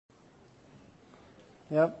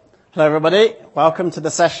Yep. Hello, everybody. Welcome to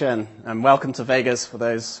the session, and welcome to Vegas for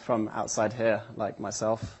those from outside here, like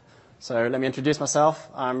myself. So let me introduce myself.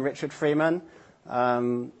 I'm Richard Freeman.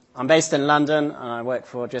 I'm based in London, and I work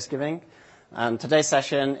for JustGiving. And today's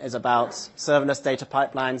session is about serverless data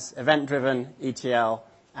pipelines, event-driven ETL,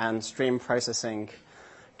 and stream processing.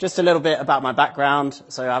 Just a little bit about my background.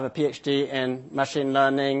 So I have a PhD in machine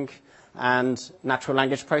learning and natural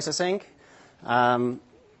language processing.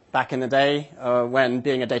 Back in the day when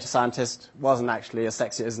being a data scientist wasn't actually as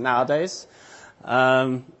sexy as nowadays. So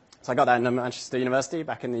I got that in Manchester University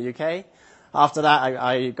back in the UK. After that,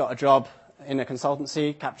 I got a job in a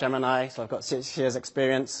consultancy, Capgemini, so I've got 6 years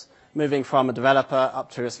experience moving from a developer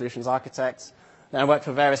up to a solutions architect. Then I worked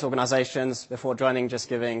for various organizations before joining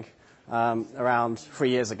JustGiving around 3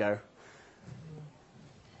 years ago.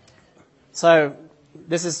 So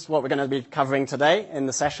this is what we're going to be covering today in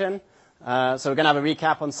the session. So we're going to have a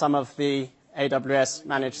recap on some of the AWS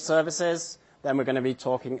managed services. Then we're going to be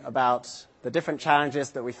talking about the different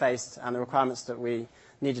challenges that we faced and the requirements that we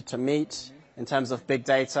needed to meet in terms of big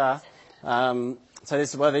data. So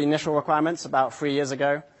these were the initial requirements about 3 years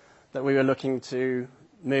ago that we were looking to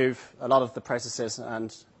move a lot of the processes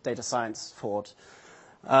and data science forward.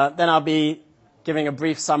 Then I'll be giving a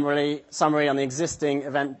brief summary on the existing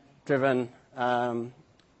event-driven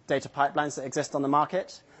data pipelines that exist on the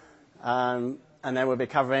market. And then we'll be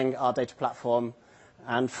covering our data platform.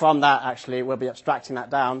 And from that, actually, we'll be abstracting that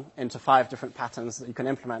down into 5 different patterns that you can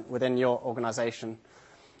implement within your organization.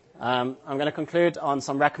 I'm going to conclude on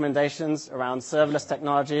some recommendations around serverless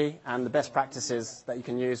technology and the best practices that you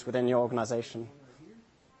can use within your organization.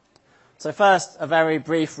 So first, a very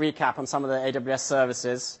brief recap on some of the AWS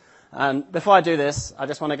services. And before I do this, I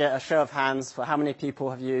just want to get a show of hands for how many people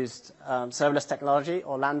have used serverless technology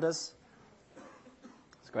or Lambdas.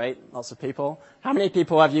 Great, lots of people. How many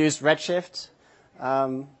people have used Redshift?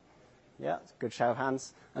 Yeah, good show of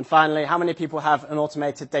hands. And finally, how many people have an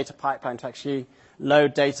automated data pipeline to actually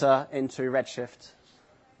load data into Redshift?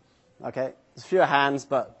 Okay, there's fewer hands,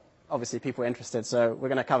 but obviously people are interested, so we're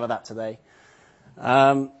going to cover that today.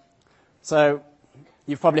 So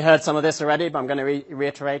you've probably heard some of this already, but I'm going to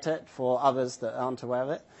reiterate it for others that aren't aware of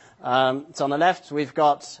it. So on the left, we've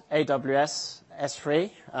got AWS S3,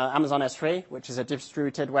 Amazon S3, which is a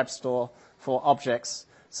distributed web store for objects.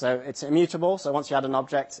 So it's immutable. So once you add an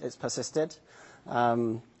object, it's persisted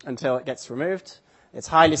until it gets removed. It's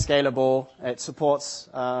highly scalable. It supports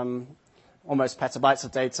almost petabytes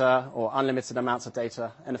of data or unlimited amounts of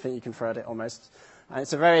data, anything you can throw at it almost. And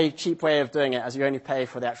it's a very cheap way of doing it, as you only pay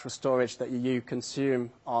for the actual storage that you consume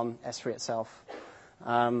on S3 itself.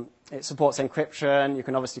 It supports encryption. You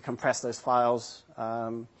can obviously compress those files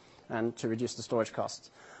and to reduce the storage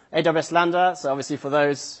cost. AWS Lambda, so obviously for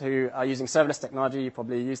those who are using serverless technology, you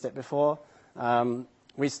probably used it before.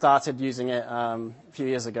 We started using it a few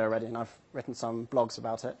years ago already, and I've written some blogs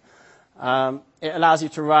about it. It allows you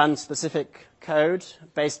to run specific code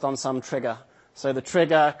based on some trigger. So the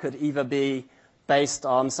trigger could either be based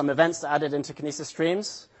on some events that are added into Kinesis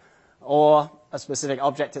streams, or a specific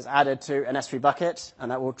object is added to an S3 bucket,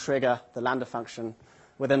 and that will trigger the Lambda function.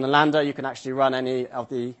 Within the Lambda, you can actually run any of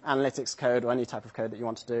the analytics code or any type of code that you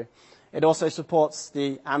want to do. It also supports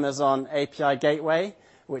the Amazon API gateway,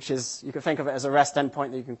 which is, you can think of it as a REST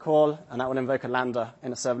endpoint that you can call, and that will invoke a Lambda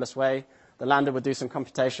in a serverless way. The Lambda would do some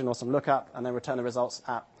computation or some lookup, and then return the results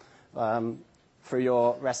through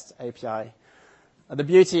your REST API. The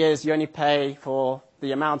beauty is you only pay for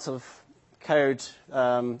the amount of code,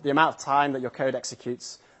 the amount of time that your code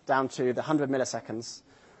executes down to the 100 milliseconds.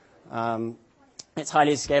 It's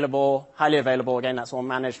highly scalable, highly available. Again, that's all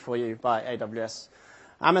managed for you by AWS.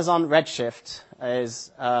 Amazon Redshift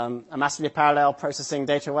is a massively parallel processing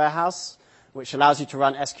data warehouse, which allows you to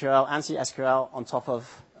run SQL and CSQL on top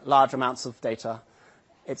of large amounts of data.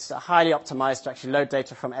 It's highly optimized to actually load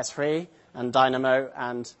data from S3 and Dynamo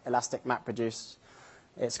and Elastic MapReduce.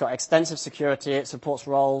 It's got extensive security. It supports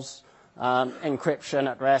roles,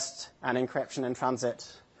 encryption at rest, and encryption in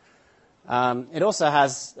transit. It also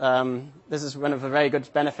has, this is one of the very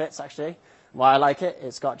good benefits, actually, why I like it.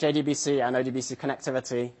 It's got JDBC and ODBC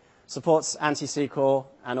connectivity, supports anti-SQL,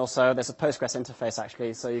 and also there's a Postgres interface,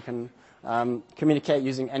 actually, so you can communicate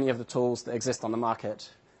using any of the tools that exist on the market,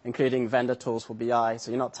 including vendor tools for BI,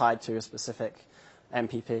 so you're not tied to a specific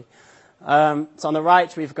MPP. So on the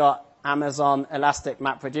right, we've got Amazon Elastic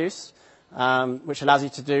MapReduce, which allows you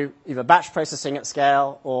to do either batch processing at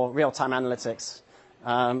scale or real-time analytics.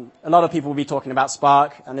 A lot of people will be talking about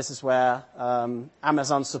Spark, and this is where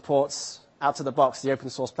Amazon supports out of the box the open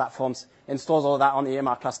source platforms, installs all of that on the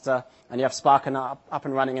EMR cluster, and you have Spark up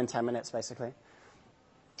and running in 10 minutes, basically.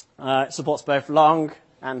 It supports both long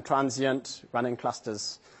and transient running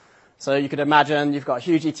clusters. So you could imagine you've got a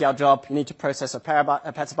huge ETL job. You need to process a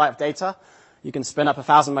petabyte of data. You can spin up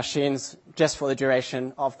 1,000 machines just for the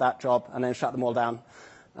duration of that job and then shut them all down.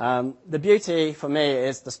 The beauty for me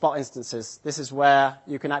is the spot instances. This is where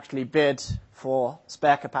you can actually bid for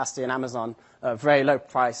spare capacity in Amazon at a very low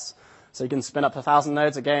price. So you can spin up 1,000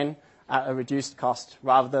 nodes again at a reduced cost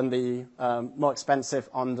rather than the more expensive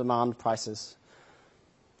on-demand prices.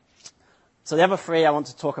 So the other three I want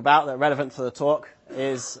to talk about that are relevant for the talk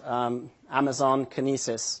is Amazon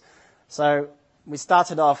Kinesis. So we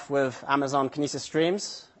started off with Amazon Kinesis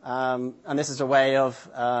Streams, and this is a way of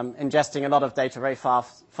ingesting a lot of data very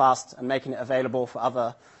fast and making it available for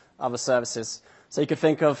other services. So you could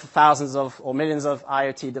think of thousands of or millions of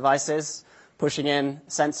IoT devices pushing in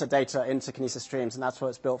sensor data into Kinesis Streams, and that's what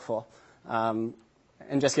it's built for. In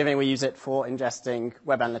JustGiving, we use it for ingesting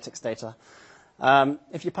web analytics data.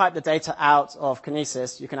 If you pipe the data out of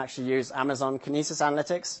Kinesis, you can actually use Amazon Kinesis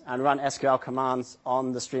Analytics and run SQL commands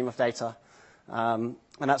on the stream of data. And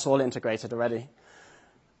that's all integrated already.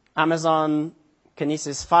 Amazon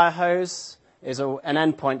Kinesis Firehose is an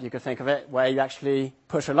endpoint, you could think of it, where you actually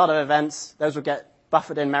push a lot of events. Those will get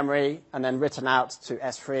buffered in memory and then written out to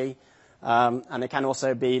S3. And they can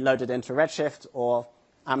also be loaded into Redshift or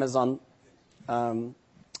Amazon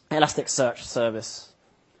Elasticsearch service.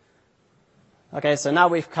 Okay, so now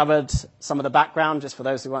we've covered some of the background, just for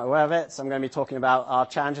those who weren't aware of it. So I'm going to be talking about our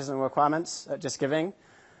challenges and requirements at JustGiving.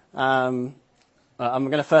 I'm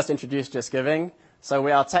going to first introduce JustGiving. So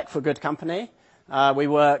we are a tech for good company. We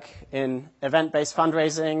work in event-based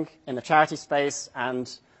fundraising, in the charity space, and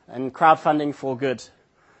in crowdfunding for good.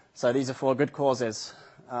 So these are for good causes.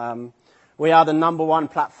 We are the #1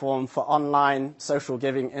 platform for online social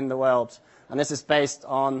giving in the world. And this is based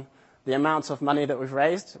on the amount of money that we've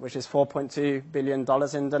raised, which is $4.2 billion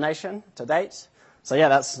in donation to date. So yeah,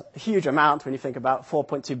 that's a huge amount when you think about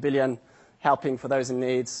 $4.2 billion helping for those in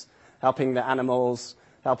needs, helping the animals,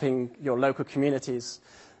 helping your local communities.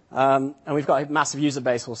 And we've got a massive user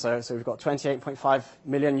base also. So we've got 28.5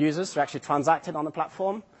 million users who actually transacted on the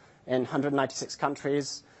platform in 196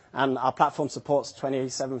 countries. And our platform supports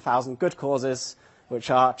 27,000 good causes, which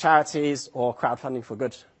are charities or crowdfunding for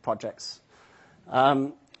good projects.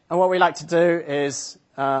 And what we like to do is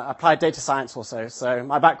apply data science also. So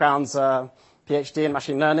my background's a PhD in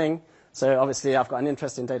machine learning. So obviously I've got an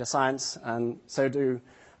interest in data science, and so do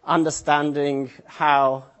understanding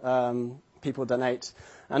how people donate.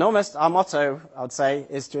 And almost our motto, I would say,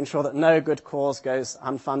 is to ensure that no good cause goes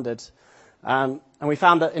unfunded. And we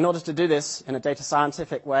found that in order to do this in a data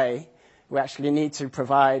scientific way, we actually need to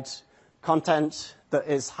provide content that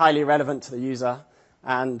is highly relevant to the user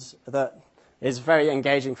and that is very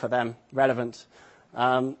engaging for them, relevant.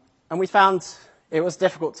 And we found it was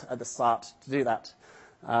difficult at the start to do that.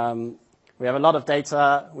 We have a lot of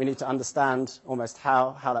data. We need to understand almost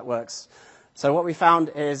how that works. So what we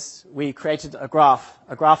found is we created a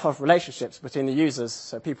graph of relationships between the users.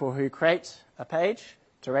 So people who create a page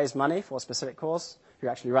to raise money for a specific cause, who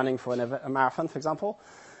are actually running for a marathon, for example,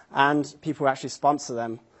 and people who actually sponsor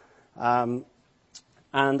them. And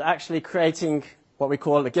actually creating what we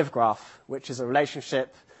call a give graph, which is a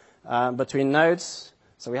relationship between nodes.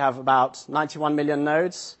 So we have about 91 million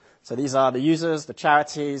nodes. So these are the users, the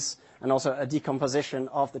charities, and also a decomposition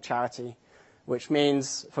of the charity, which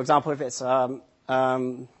means, for example, if it's Dogs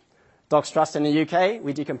Trust in the UK,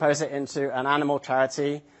 we decompose it into an animal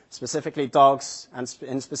charity, specifically dogs, and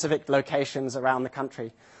in specific locations around the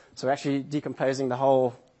country. So we're actually decomposing the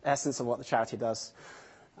whole essence of what the charity does.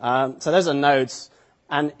 So those are nodes.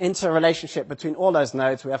 And interrelationship between all those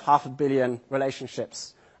nodes, we have 500 million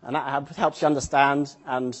relationships. And that helps you understand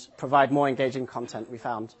and provide more engaging content, we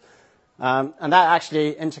found. And that actually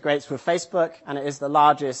integrates with Facebook, and it is the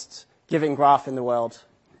largest giving graph in the world.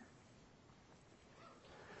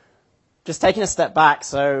 Just taking a step back,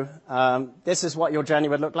 so this is what your journey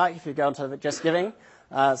would look like if you go onto JustGiving.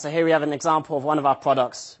 So here we have an example of one of our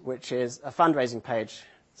products, which is a fundraising page.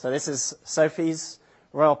 So this is Sophie's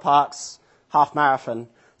Royal Parks half marathon.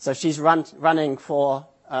 So she's running for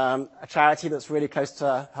a charity that's really close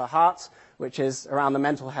to her heart, which is around the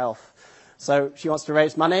mental health. So she wants to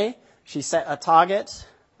raise money. She set a target,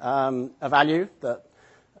 a value that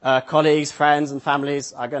colleagues, friends, and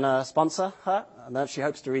families are going to sponsor her, and that she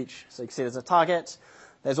hopes to reach. So you can see there's a target.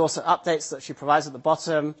 There's also updates that she provides at the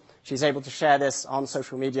bottom. She's able to share this on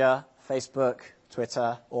social media, Facebook,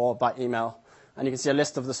 Twitter, or by email. And you can see a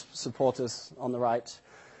list of the supporters on the right.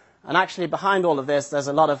 And actually, behind all of this, there's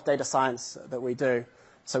a lot of data science that we do.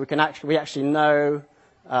 So we actually know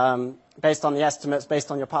based on the estimates,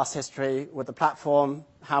 based on your past history with the platform,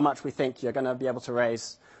 how much we think you're going to be able to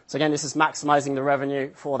raise. So again, this is maximizing the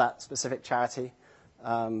revenue for that specific charity.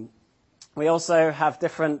 We also have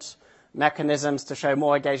different mechanisms to show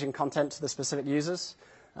more engaging content to the specific users.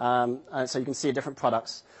 And so you can see different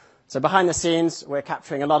products. So behind the scenes, we're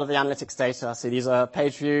capturing a lot of the analytics data. So these are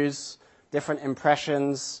page views, different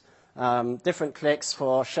impressions, different clicks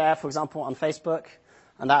for share, for example, on Facebook.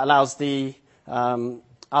 And that allows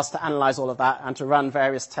us to analyze all of that and to run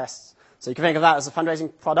various tests. So you can think of that as a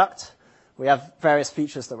fundraising product. We have various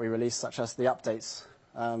features that we release, such as the updates.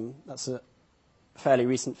 That's a fairly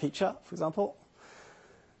recent feature, for example.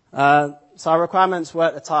 So our requirements were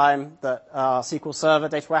at the time that our SQL Server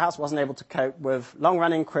data warehouse wasn't able to cope with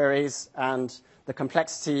long-running queries and the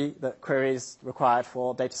complexity that queries required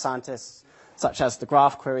for data scientists, such as the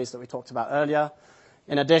graph queries that we talked about earlier.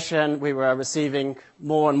 In addition, we were receiving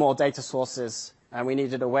more and more data sources, and we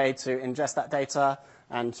needed a way to ingest that data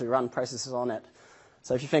and to run processes on it.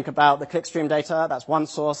 So if you think about the clickstream data, that's one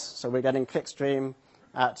source. So we're getting clickstream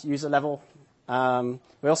at user level.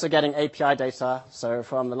 We're also getting API data, so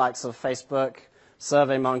from the likes of Facebook,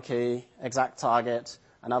 SurveyMonkey, ExactTarget,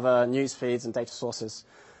 and other news feeds and data sources.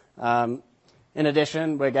 In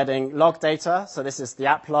addition, we're getting log data, so this is the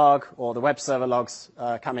app log or the web server logs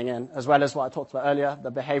coming in, as well as what I talked about earlier,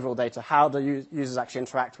 the behavioral data. How do users actually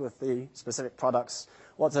interact with the specific products?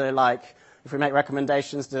 What do they like? If we make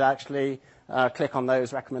recommendations, do they actually click on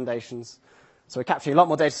those recommendations? So we're capturing a lot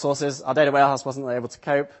more data sources. Our data warehouse wasn't able to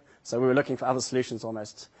cope, so we were looking for other solutions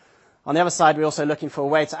almost. On the other side, we're also looking for a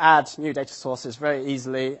way to add new data sources very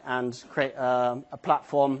easily and create a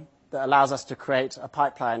platform that allows us to create a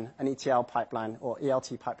pipeline, an ETL pipeline or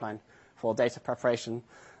ELT pipeline for data preparation.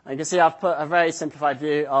 And you can see I've put a very simplified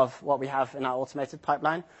view of what we have in our automated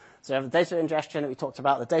pipeline. So we have the data ingestion that we talked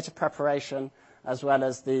about, the data preparation, as well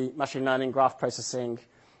as the machine learning, graph processing,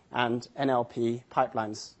 and NLP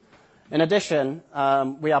pipelines. In addition,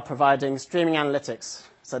 we are providing streaming analytics.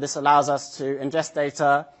 So this allows us to ingest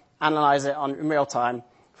data, analyze it in real time,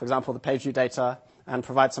 for example, the page view data, and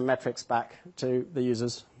provide some metrics back to the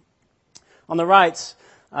users. On the right,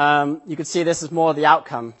 you can see this is more the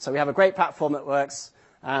outcome. So we have a great platform that works,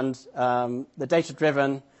 and the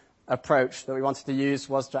data-driven approach that we wanted to use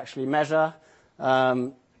was to actually measure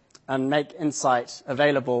and make insight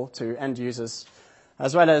available to end users,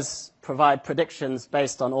 as well as provide predictions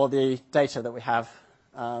based on all the data that we have.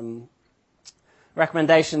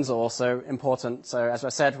 Recommendations are also important. So as I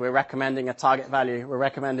said, we're recommending a target value. We're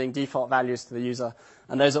recommending default values to the user.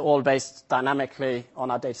 And those are all based dynamically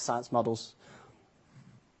on our data science models.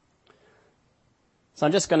 So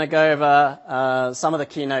I'm just going to go over some of the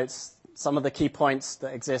keynotes, some of the key points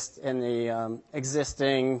that exist in the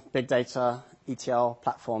existing big data ETL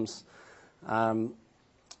platforms. So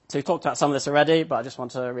we talked about some of this already, but I just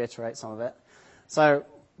want to reiterate some of it. So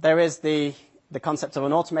there is the concept of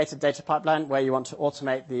an automated data pipeline where you want to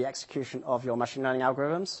automate the execution of your machine learning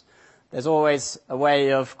algorithms. There's always a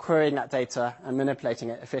way of querying that data and manipulating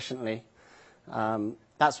it efficiently.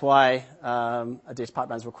 That's why a data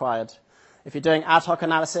pipeline is required. If you're doing ad hoc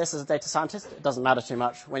analysis as a data scientist, it doesn't matter too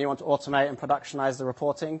much. When you want to automate and productionize the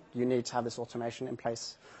reporting, you need to have this automation in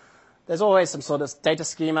place. There's always some sort of data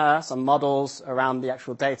schema, some models around the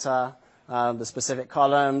actual data, the specific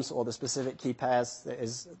columns or the specific key pairs that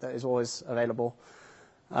is always available.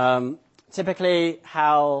 Typically,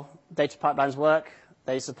 how data pipelines work,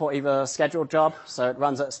 they support either a scheduled job, so it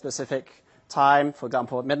runs at a specific time, for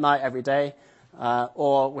example, at midnight every day,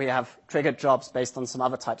 or we have triggered jobs based on some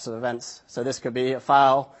other types of events. So this could be a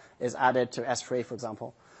file is added to S3, for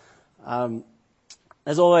example.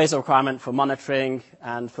 There's always a requirement for monitoring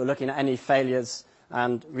and for looking at any failures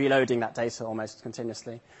and reloading that data almost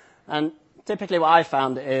continuously. And typically what I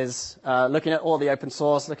found is looking at all the open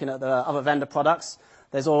source, looking at the other vendor products,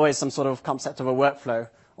 there's always some sort of concept of a workflow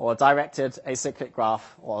or a directed acyclic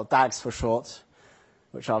graph, or DAGs for short,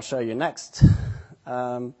 which I'll show you next.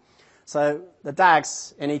 So the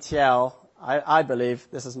DAGs in ETL, I believe,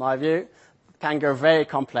 this is my view, can go very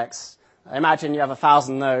complex. Imagine you have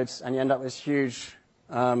 1,000 nodes and you end up with this huge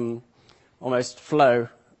almost flow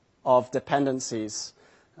of dependencies.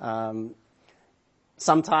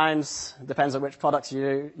 Sometimes, it depends on which products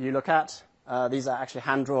you look at. These are actually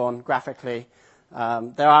hand-drawn graphically.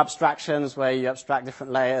 There are abstractions where you abstract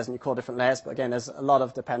different layers and you call different layers, but again, there's a lot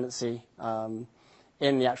of dependency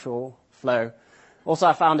in the actual flow. Also,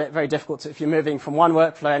 I found it very difficult if you're moving from one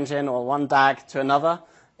workflow engine or one DAG to another.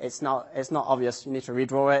 It's not obvious. You need to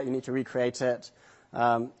redraw it. You need to recreate it.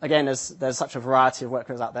 Again, there's such a variety of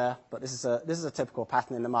workflows out there, but this is a typical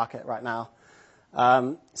pattern in the market right now.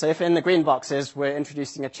 So if in the green boxes we're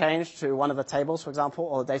introducing a change to one of the tables, for example,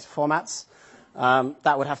 or the data formats,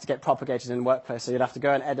 that would have to get propagated in workflow. So you'd have to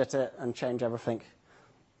go and edit it and change everything.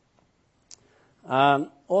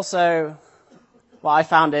 Also, what I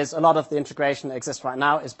found is a lot of the integration that exists right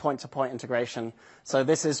now is point-to-point integration. So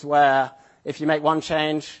this is where if you make one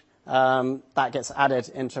change, that gets added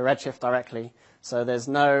into Redshift directly. So there's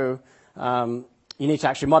no, you need to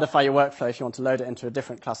actually modify your workflow if you want to load it into a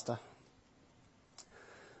different cluster.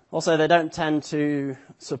 Also, they don't tend to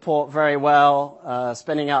support very well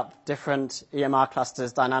spinning up different EMR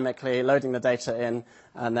clusters dynamically, loading the data in,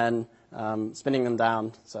 and then spinning them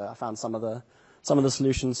down. So I found some of the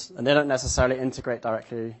solutions, and they don't necessarily integrate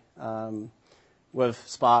directly with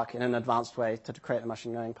Spark in an advanced way to create the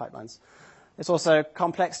machine learning pipelines. It's also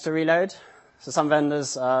complex to reload. So some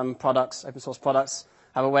vendors, products, open source products,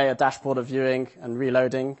 have a way, a dashboard of viewing and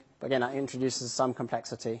reloading. But again, that introduces some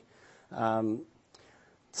complexity.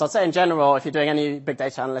 So I'd say in general, if you're doing any big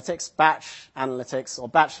data analytics, batch analytics or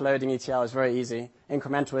batch loading ETL is very easy.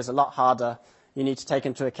 Incremental is a lot harder. You need to take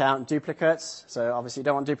into account duplicates. So obviously you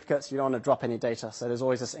don't want duplicates. You don't want to drop any data. So there's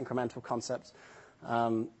always this incremental concept.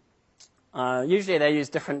 Usually they use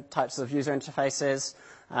different types of user interfaces,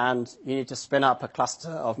 and you need to spin up a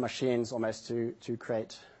cluster of machines almost to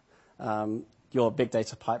create your big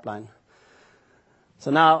data pipeline. So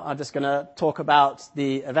now I'm just going to talk about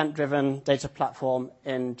the event-driven data platform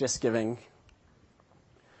in JustGiving.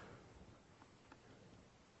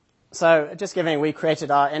 So at JustGiving, we created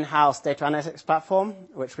our in-house data analytics platform,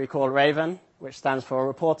 which we call Raven, which stands for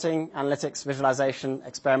Reporting, Analytics, Visualization,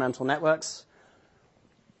 Experimental Networks.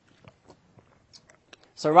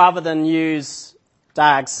 So rather than use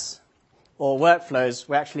DAGs or workflows,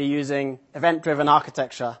 we're actually using event-driven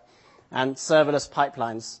architecture and serverless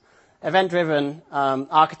pipelines. Event-driven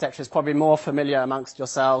architecture is probably more familiar amongst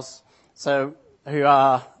yourselves, so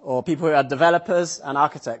people who are developers and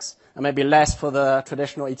architects, and maybe less for the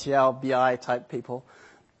traditional ETL, BI type people.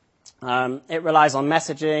 It relies on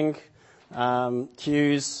messaging,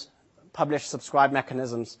 queues, publish, subscribe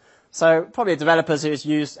mechanisms. So probably developers who's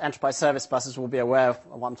used enterprise service buses will be aware of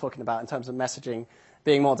what I'm talking about in terms of messaging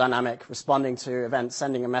being more dynamic, responding to events,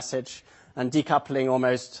 sending a message, and decoupling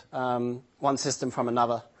almost one system from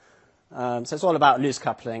another. So it's all about loose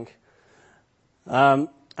coupling. And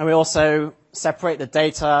we also separate the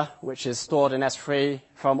data, which is stored in S3,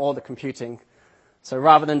 from all the computing. So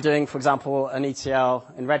rather than doing, for example, an ETL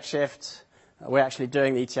in Redshift, we're actually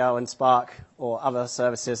doing the ETL in Spark or other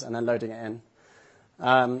services and then loading it in.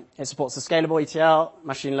 It supports the scalable ETL,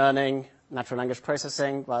 machine learning, natural language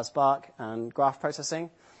processing via Spark, and graph processing.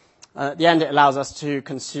 At the end, it allows us to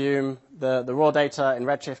consume the raw data in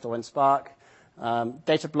Redshift or in Spark,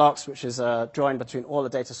 data blocks, which is a join between all the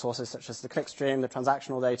data sources, such as the clickstream, the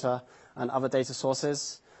transactional data, and other data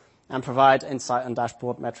sources, and provide insight and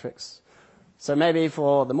dashboard metrics. So maybe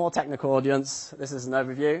for the more technical audience, this is an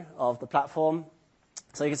overview of the platform.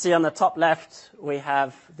 So you can see on the top left, we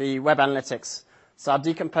have the web analytics. So I'll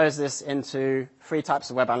decompose this into 3 types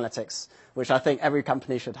of web analytics, which I think every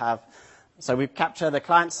company should have. So we capture the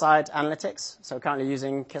client-side analytics. So we're currently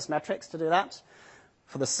using Kissmetrics to do that.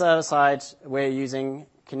 For the server side, we're using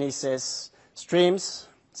Kinesis Streams.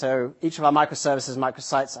 So each of our microservices,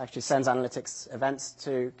 microsites actually sends analytics events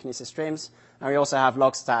to Kinesis Streams. And we also have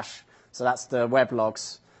Logstash. So that's the web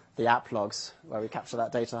logs, the app logs, where we capture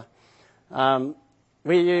that data.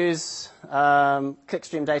 We use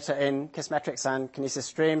clickstream data in Kissmetrics and Kinesis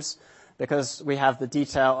Streams because we have the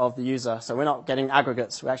detail of the user. So we're not getting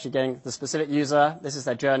aggregates. We're actually getting the specific user. This is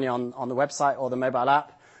their journey on the website or the mobile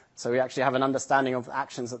app. So we actually have an understanding of the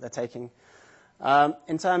actions that they're taking.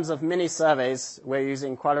 In terms of mini surveys, we're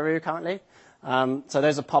using Qualaroo currently. So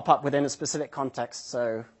those will pop up within a specific context.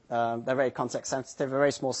 So they're very context sensitive, a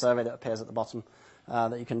very small survey that appears at the bottom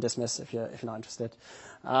that you can dismiss if you're not interested.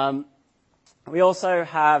 We also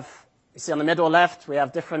have, you see on the middle left, we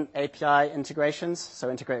have different API integrations.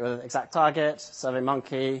 So integrate with ExactTarget,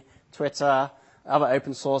 SurveyMonkey, Twitter, other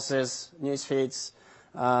open sources, news feeds.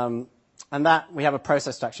 And that we have a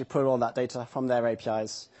process to actually pull all that data from their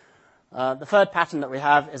APIs. The third pattern that we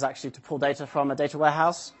have is actually to pull data from a data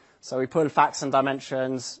warehouse. So we pull facts and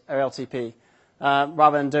dimensions, OLTP.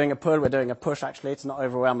 Rather than doing a pull, we're doing a push, actually, to not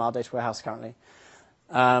overwhelm our data warehouse currently.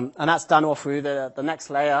 And that's done all through the next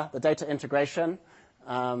layer, the data integration,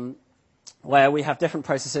 where we have different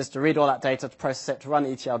processes to read all that data, to process it, to run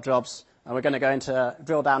ETL jobs. And we're going to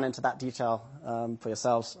drill down into that detail for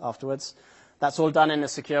yourselves afterwards. That's all done in a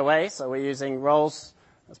secure way. So we're using roles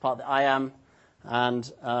as part of the IAM.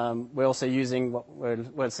 And we're also using what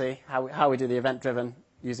we'll see, how we do the event-driven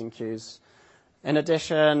using queues. In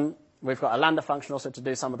addition, we've got a Lambda function also to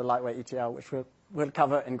do some of the lightweight ETL, which we'll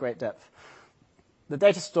cover in great depth. The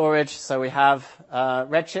data storage, so we have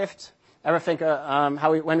Redshift. Everything,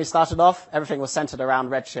 when we started off, everything was centered around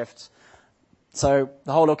Redshift. So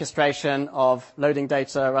the whole orchestration of loading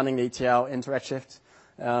data, running the ETL into Redshift,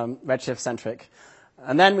 Redshift-centric.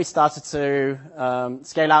 And then we started to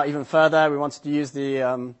scale out even further. We wanted to use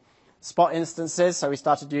the Spot instances, so we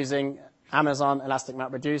started using Amazon Elastic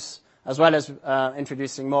MapReduce, as well as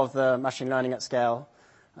introducing more of the machine learning at scale.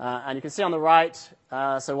 And you can see on the right,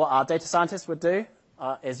 so what our data scientists would do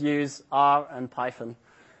is use R and Python.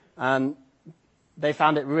 And they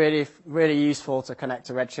found it really, really useful to connect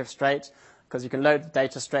to Redshift straight, because you can load the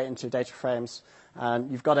data straight into data frames.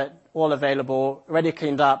 And you've got it all available, already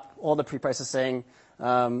cleaned up, all the pre-processing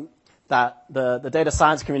that the data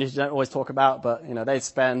science community don't always talk about, but they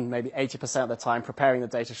spend maybe 80% of the time preparing the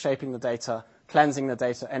data, shaping the data, cleansing the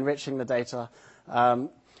data, enriching the data. And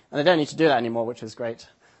they don't need to do that anymore, which is great.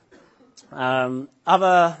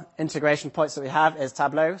 Other integration points that we have is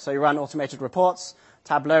Tableau. So you run automated reports.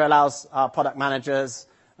 Tableau allows our product managers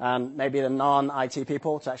and maybe the non-IT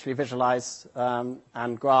people to actually visualize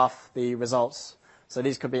and graph the results. So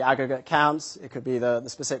these could be aggregate counts. It could be the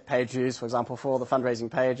specific page views, for example, for all the fundraising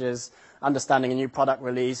pages, understanding a new product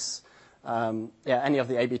release. Any of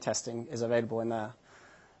the A/B testing is available in there.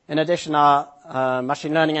 In addition, our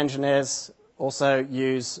machine learning engineers also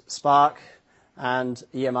use Spark and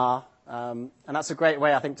EMR. And that's a great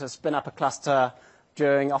way, I think, to spin up a cluster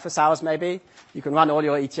during office hours, maybe. You can run all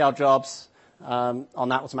your ETL jobs on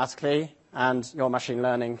that automatically and your machine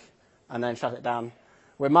learning, and then shut it down.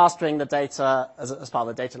 We're mastering the data as part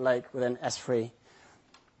of the data lake within S3.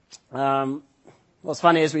 What's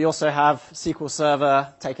funny is we also have SQL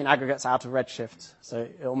Server taking aggregates out of Redshift, so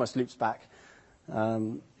it almost loops back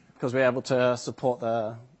because we're able to support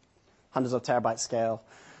the hundreds of terabyte scale.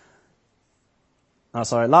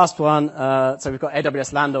 Last one. So we've got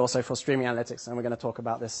AWS Lambda also for streaming analytics, and we're going to talk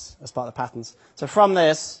about this as part of the patterns. So from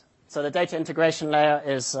this, so the data integration layer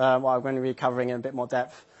is what I'm going to be covering in a bit more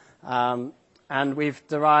depth. And we've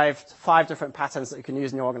derived 5 different patterns that you can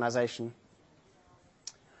use in your organization.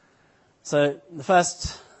 So the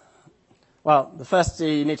first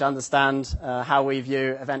you need to understand how we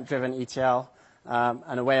view event-driven ETL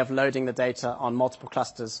and a way of loading the data on multiple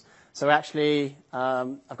clusters. So actually,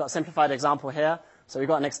 I've got a simplified example here. So we've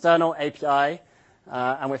got an external API,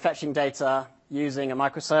 and we're fetching data using a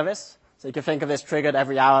microservice. So you can think of this triggered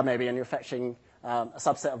every hour maybe, and you're fetching a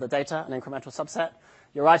subset of the data, an incremental subset.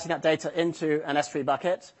 You're writing that data into an S3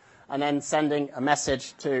 bucket and then sending a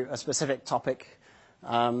message to a specific topic.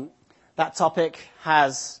 That topic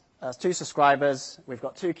has 2 subscribers. We've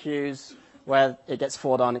got 2 queues where it gets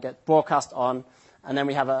forwarded on, it gets broadcast on, and then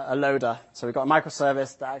we have a loader. So we've got a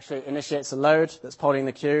microservice that actually initiates a load that's polling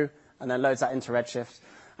the queue and then loads that into Redshift.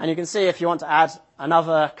 And you can see if you want to add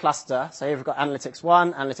another cluster, so here we've got Analytics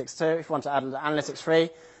 1, Analytics 2. If you want to add Analytics 3,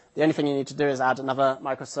 the only thing you need to do is add another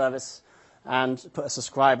microservice and put a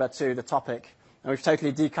subscriber to the topic. And we've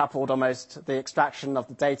totally decoupled almost the extraction of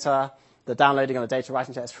the data, the downloading of the data right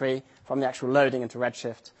into S3 from the actual loading into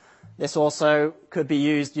Redshift. This also could be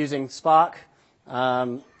used using Spark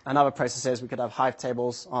and other processes. We could have Hive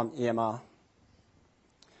tables on EMR.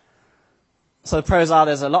 So the pros are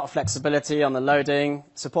there's a lot of flexibility on the loading,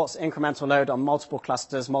 supports incremental load on multiple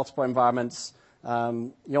clusters, multiple environments.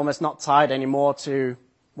 You're almost not tied anymore to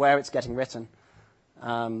where it's getting written.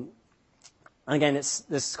 And again, it's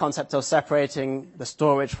this concept of separating the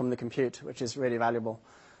storage from the compute, which is really valuable.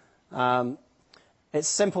 It's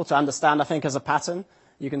simple to understand, I think, as a pattern.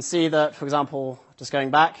 You can see that, for example, just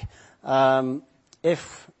going back,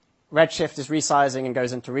 if Redshift is resizing and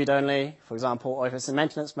goes into read-only, for example, or if it's in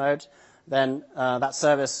maintenance mode, then that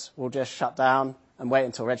service will just shut down and wait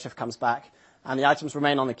until Redshift comes back, and the items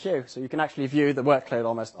remain on the queue. So you can actually view the workload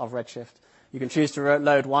almost of Redshift. You can choose to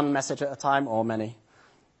load one message at a time or many.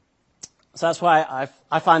 So that's why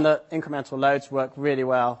I find that incremental loads work really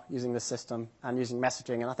well using this system and using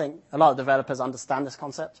messaging. And I think a lot of developers understand this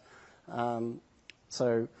concept.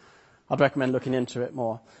 So I'd recommend looking into it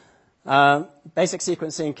more. Basic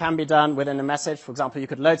sequencing can be done within a message. For example, you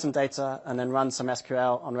could load some data and then run some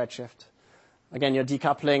SQL on Redshift. Again, you're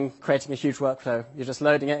decoupling, creating a huge workflow. You're just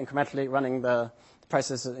loading it incrementally, running the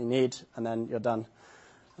processes that you need, and then you're done.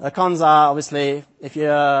 The cons are, obviously, if you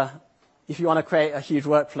want to create a huge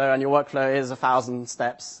workflow and your workflow is 1,000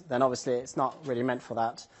 steps, then obviously it's not really meant for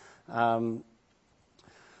that.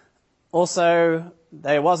 Also,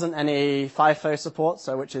 there wasn't any FIFO support,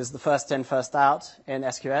 so which is the first in, first out in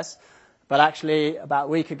SQS. But actually, about a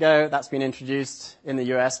week ago, that's been introduced in the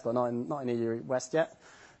US, but not in the EU West yet.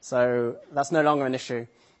 So that's no longer an issue.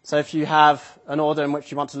 So if you have an order in which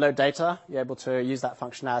you want to load data, you're able to use that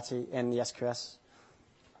functionality in the SQS.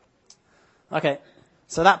 Okay,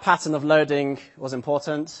 so that pattern of loading was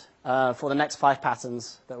important for the next 5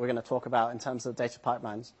 patterns that we're going to talk about in terms of data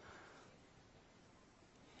pipelines.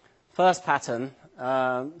 First pattern,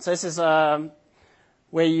 so this is,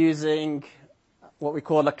 we're using what we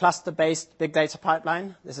call a cluster-based big data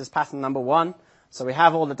pipeline. This is pattern number 1. So we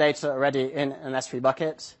have all the data already in an S3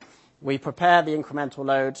 bucket. We prepare the incremental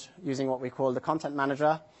load using what we call the content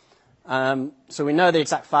manager. So we know the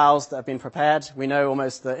exact files that have been prepared. We know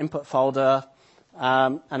almost the input folder.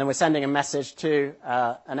 And then we're sending a message to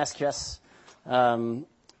an SQS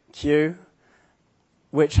queue,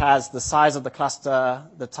 which has the size of the cluster,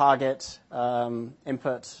 the target,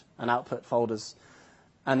 input, and output folders.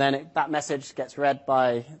 And then that message gets read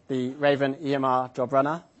by the Raven EMR job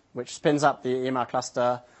runner, which spins up the EMR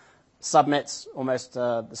cluster, submits almost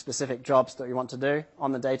the specific jobs that we want to do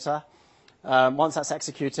on the data. Once that's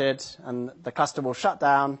executed, and the cluster will shut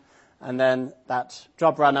down, and then that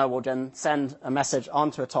job runner will then send a message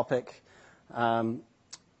onto a topic. And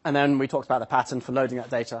then we talked about the pattern for loading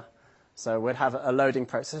that data. So we'd have a loading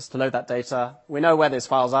process to load that data. We know where those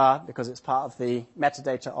files are because it's part of the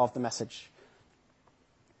metadata of the message.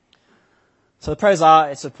 So the pros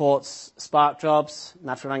are it supports Spark jobs,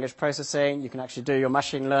 natural language processing. You can actually do your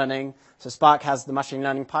machine learning. So Spark has the machine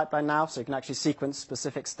learning pipeline now, so you can actually sequence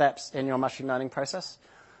specific steps in your machine learning process.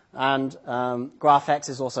 And GraphX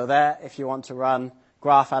is also there if you want to run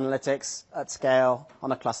graph analytics at scale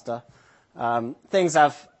on a cluster. Things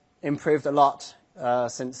have improved a lot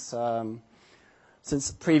since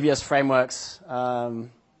previous frameworks,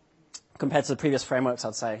 compared to the previous frameworks,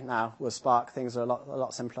 I'd say. Now with Spark, things are a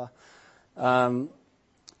lot simpler. And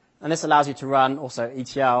this allows you to run also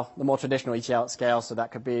ETL, the more traditional ETL at scale, so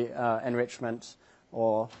that could be enrichment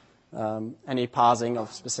or any parsing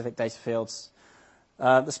of specific data fields.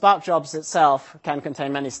 The Spark jobs itself can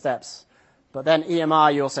contain many steps, but then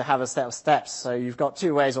EMR, you also have a set of steps, so you've got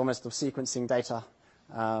 2 ways almost of sequencing data,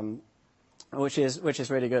 which is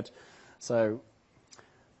really good. So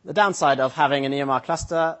the downside of having an EMR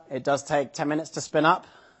cluster, it does take 10 minutes to spin up,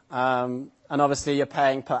 and obviously you're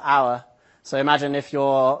paying per hour. So imagine if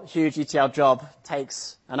your huge ETL job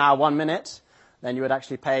takes an hour, 1 minute, then you would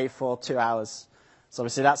actually pay for 2 hours. So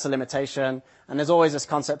obviously that's a limitation. And there's always this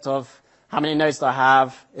concept of how many nodes do I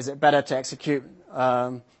have? Is it better to execute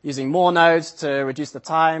using more nodes to reduce the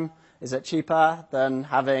time? Is it cheaper than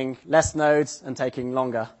having less nodes and taking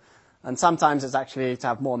longer? And sometimes it's actually to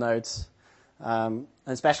have more nodes, and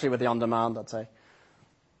especially with the on-demand, I'd say.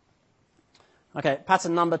 Okay,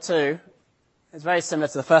 pattern number 2. It's very similar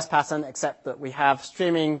to the first pattern, except that we have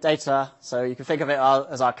streaming data. So you can think of it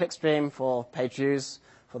as our clickstream for page views,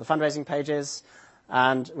 for the fundraising pages.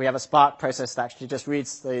 And we have a Spark process that actually just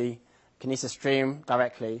reads the Kinesis stream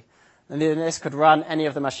directly. And then this could run any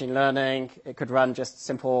of the machine learning. It could run just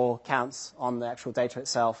simple counts on the actual data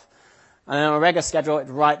itself. And then on a regular schedule, it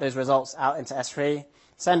would write those results out into S3,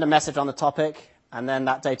 send a message on the topic, and then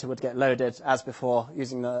that data would get loaded as before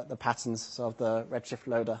using the patterns of the Redshift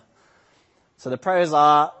loader. So the pros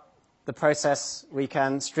are the process we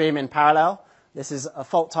can stream in parallel. This is a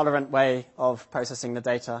fault-tolerant way of processing the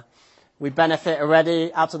data. We benefit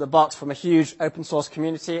already out of the box from a huge open-source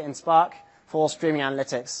community in Spark for streaming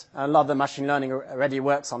analytics. A lot of the machine learning already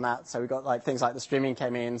works on that. So we've got things like the streaming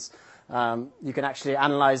k-means. You can actually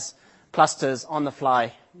analyze clusters on the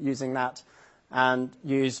fly using that and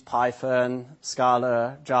use Python,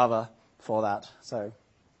 Scala, Java for that. So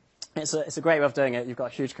it's a great way of doing it. You've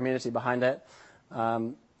got a huge community behind it.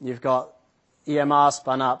 You've got EMR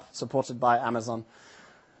spun up, supported by Amazon.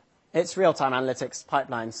 It's real-time analytics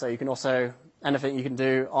pipeline, so you can also, anything you can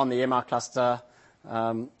do on the EMR cluster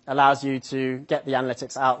allows you to get the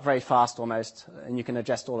analytics out very fast almost, and you can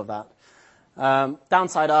adjust all of that.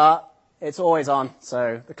 Downside are, it's always on,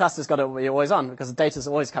 so the cluster's got to be always on because the data's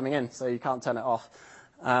always coming in, so you can't turn it off.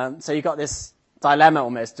 So you've got this dilemma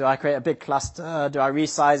almost. Do I create a big cluster? Do I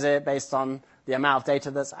resize it based on the amount of data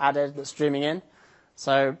that's added, that's streaming in?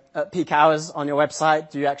 So at peak hours on your website,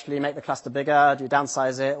 do you actually make the cluster bigger? Do you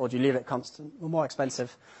downsize it? Or do you leave it constant or more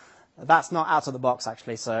expensive? That's not out of the box,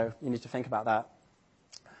 actually, so you need to think about that.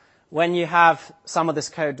 When you have some of this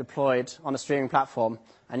code deployed on a streaming platform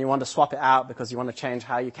and you want to swap it out because you want to change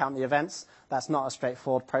how you count the events, that's not a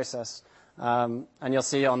straightforward process. And you'll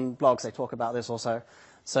see on blogs they talk about this also.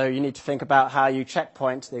 So you need to think about how you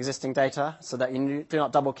checkpoint the existing data so that you do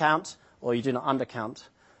not double count or you do not undercount.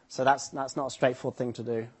 So that's not a straightforward thing to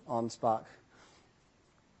do on Spark.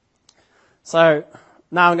 So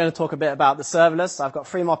now I'm going to talk a bit about the serverless. I've got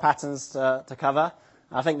 3 more patterns to cover.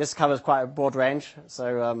 I think this covers quite a broad range,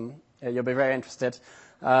 so you'll be very interested.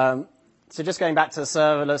 So just going back to the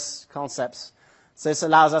serverless concepts. So this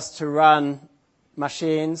allows us to run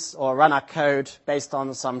machines or run our code based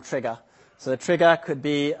on some trigger. So the trigger could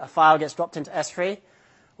be a file gets dropped into S3,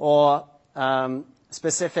 or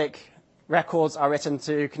specific records are written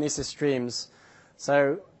to Kinesis streams.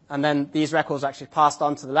 And then these records are actually passed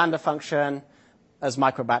on to the Lambda function as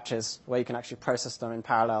micro batches, where you can actually process them in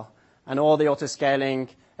parallel. And all the auto-scaling,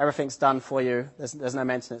 everything's done for you. There's no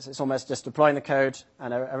maintenance. It's almost just deploying the code,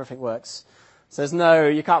 and everything works. So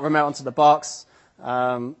you can't remote onto the box.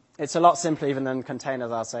 It's a lot simpler even than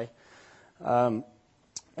containers, I'll say.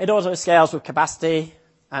 It also scales with capacity,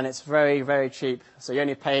 and it's very, very cheap. So you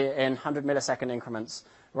only pay in 100 millisecond increments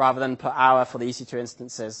rather than per hour for the EC2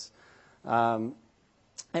 instances.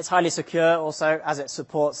 It's highly secure also, as it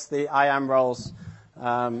supports the IAM roles.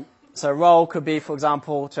 So a role could be, for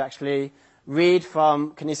example, to actually read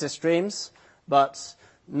from Kinesis streams, but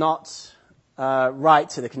not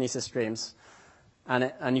write to the Kinesis streams.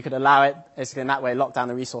 And you could allow it, basically in that way, lock down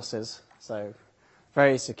the resources. So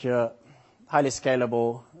very secure, highly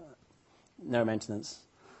scalable, no maintenance.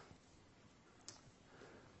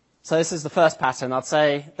 So this is the first pattern. I'd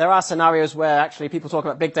say there are scenarios where actually people talk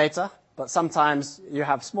about big data, but sometimes you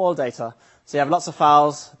have small data. So you have lots of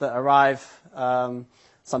files that arrive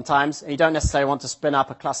sometimes, and you don't necessarily want to spin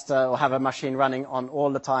up a cluster or have a machine running on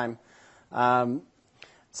all the time.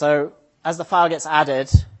 So as the file gets added,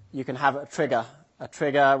 you can have a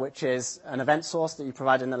trigger which is an event source that you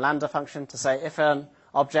provide in the Lambda function to say if an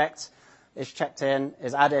object is checked in,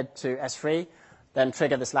 is added to S3, then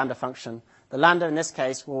trigger this Lambda function. The Lambda, in this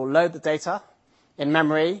case, will load the data in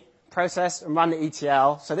memory, process, and run the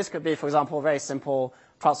ETL. So this could be, for example, a very simple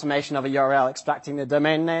transformation of a URL, extracting the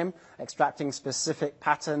domain name, extracting specific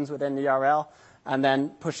patterns within the URL, and then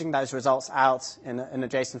pushing those results out in a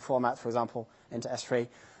JSON format, for example, into S3.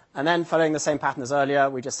 And then following the same pattern as earlier,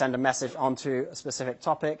 we just send a message onto a specific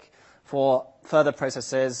topic for further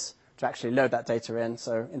processes to actually load that data in,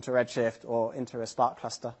 so into Redshift or into a Spark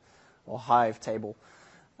cluster or Hive table.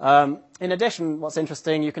 In addition, what's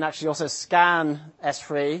interesting, you can actually also scan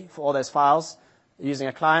S3 for all those files using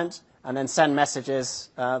a client and then send messages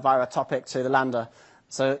via a topic to the Lambda.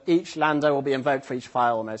 So each Lambda will be invoked for each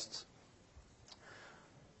file almost.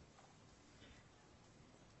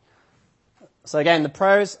 So again, the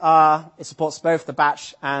pros are it supports both the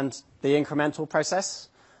batch and the incremental process.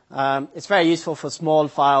 It's very useful for small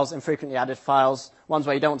files, infrequently added files, ones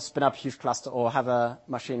where you don't want to spin up a huge cluster or have a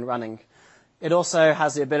machine running. It also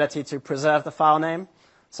has the ability to preserve the file name.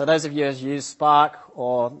 So those of you who use Spark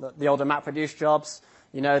or the older MapReduce jobs,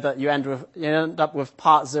 you know that you end up with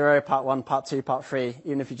part 0, part 1, part 2, part 3,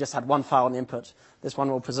 even if you just had one file on the input. This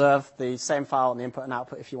one will preserve the same file on the input and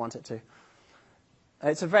output if you want it to.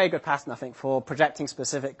 It's a very good pattern, I think, for projecting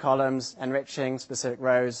specific columns, enriching specific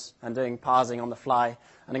rows, and doing parsing on the fly.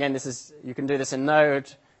 And again, you can do this in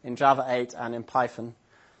Node, in Java 8, and in Python.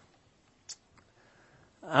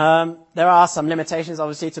 There are some limitations,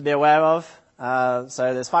 obviously, to be aware of.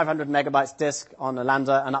 So there's 500 megabytes disk on a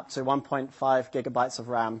Lambda and up to 1.5 gigabytes of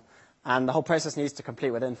RAM. And the whole process needs to complete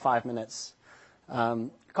within 5 minutes.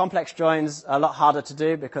 Complex joins are a lot harder to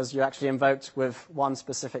do because you're actually invoked with one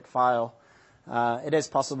specific file. It is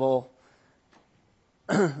possible,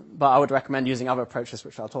 but I would recommend using other approaches,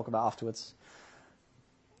 which I'll talk about afterwards.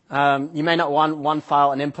 You may not want one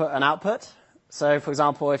file, an input and output. So, for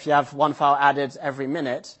example, if you have one file added every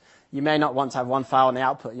minute, you may not want to have one file and the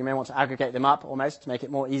output. You may want to aggregate them up almost to make it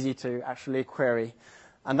more easy to actually query.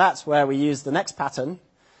 And that's where we use the next pattern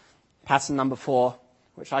number 4,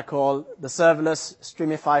 which I call the serverless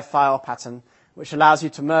Streamify file pattern, which allows you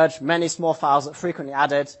to merge many small files that are frequently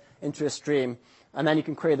added into a stream. And then you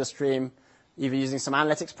can query the stream either using some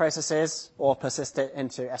analytics processes or persist it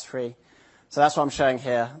into S3. So that's what I'm showing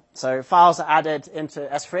here. So files are added into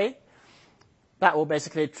S3. That will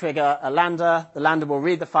basically trigger a Lambda. The Lambda will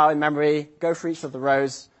read the file in memory, go through each of the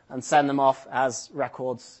rows, and send them off as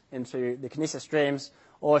records into the Kinesis streams.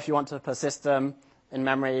 Or if you want to persist them in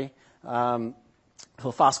memory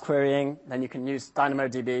for fast querying, then you can use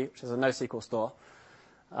DynamoDB, which is a NoSQL store.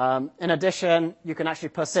 In addition, you can actually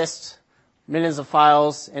persist millions of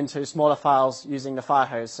files into smaller files using the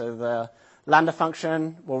Firehose. So the Lambda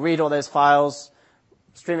function will read all those files,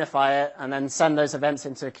 streamify it, and then send those events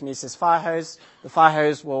into Kinesis Firehose. The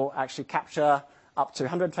Firehose will actually capture up to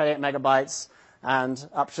 128 megabytes and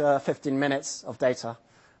up to 15 minutes of data.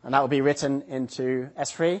 And that will be written into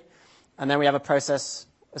S3. And then we have a process.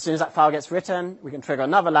 As soon as that file gets written, we can trigger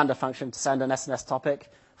another Lambda function to send an SNS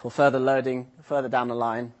topic for further loading further down the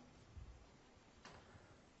line.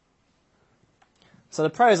 So the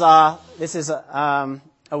pros are, this is a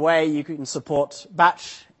way you can support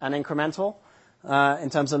batch and incremental in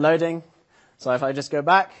terms of loading. So if I just go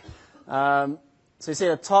back, so you see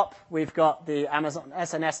at the top, we've got the Amazon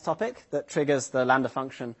SNS topic that triggers the Lambda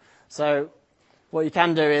function. So what you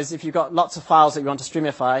can do is, if you've got lots of files that you want to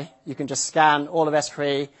streamify, you can just scan all of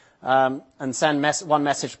S3 and send one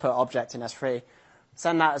message per object in S3.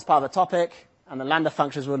 Send that as part of the topic, and the Lambda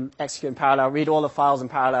functions will execute in parallel, read all the files in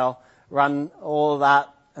parallel, run all of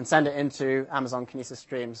that, and send it into Amazon Kinesis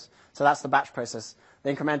streams. So that's the batch process.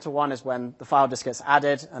 The incremental one is when the file just gets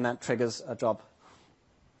added, and that triggers a job.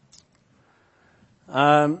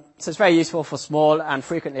 So it's very useful for small and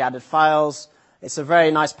frequently added files. It's a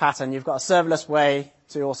very nice pattern. You've got a serverless way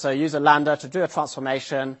to also use a Lambda to do a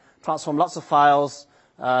transformation, transform lots of files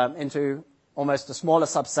into almost a smaller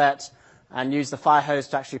subset, and use the Firehose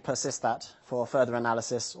to actually persist that for further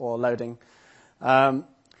analysis or loading.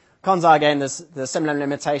 Cons are, again, there's similar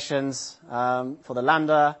limitations for the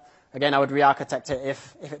Lambda. Again, I would re-architect it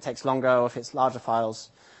if it takes longer or if it's larger files.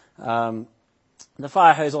 The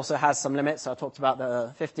Firehose also has some limits. So I talked about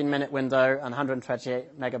the 15-minute window and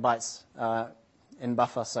 128 megabytes in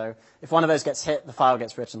buffer. So if one of those gets hit, the file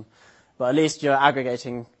gets written. But at least you're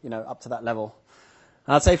aggregating, up to that level.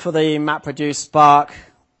 And I'd say for the MapReduce Spark,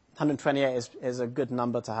 128 is a good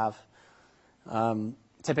number to have.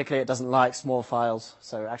 Typically, it doesn't like small files.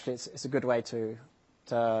 So actually, it's a good way to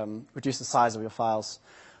reduce the size of your files.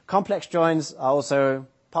 Complex joins are also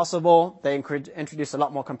possible. They introduce a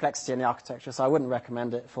lot more complexity in the architecture, so I wouldn't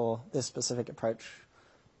recommend it for this specific approach.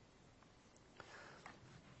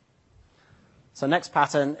 So next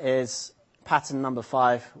pattern is pattern number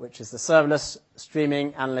 5, which is the serverless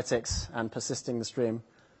streaming analytics and persisting the stream.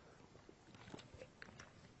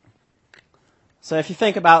 So if you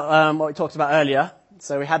think about what we talked about earlier,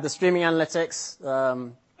 so we had the streaming analytics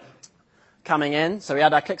coming in. So we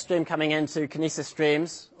had our clickstream coming into Kinesis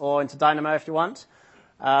streams or into Dynamo if you want.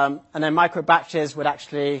 And then micro batches would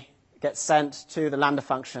actually get sent to the Lambda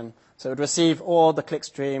function. So it would receive all the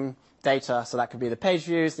clickstream data. So that could be the page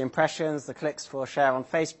views, the impressions, the clicks for share on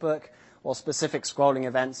Facebook, or specific scrolling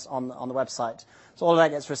events on the website. So all of that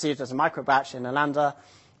gets received as a micro batch in a Lambda.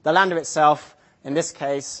 The Lambda itself, in this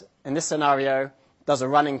case, in this scenario, does a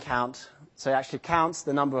running count. So it actually counts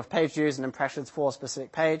the number of page views and impressions for a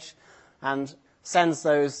specific page and sends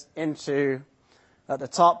those into, at the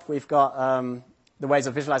top, we've got the ways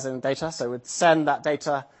of visualizing data. So we'd send that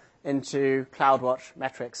data into CloudWatch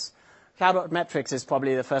metrics. CloudWatch metrics is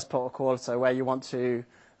probably the first protocol, so where you want to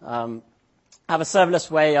have a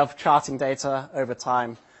serverless way of charting data over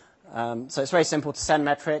time. So it's very simple to send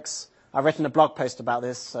metrics. I've written a blog post about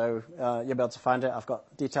this, so you'll be able to find it. I've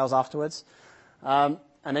got details afterwards.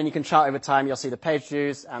 And then you can chart over time. You'll see the page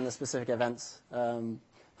views and the specific events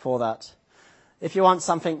for that. If you want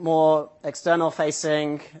something more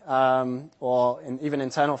external-facing or even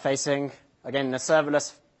internal-facing, again, in a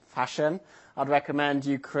serverless fashion, I'd recommend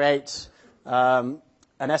you create an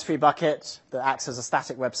S3 bucket that acts as a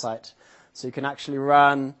static website. So you can actually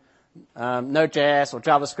run Node.js or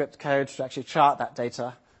JavaScript code to actually chart that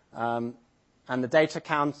data. And the data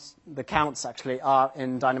counts, the counts actually are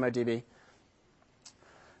in DynamoDB.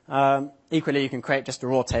 Equally, you can create just a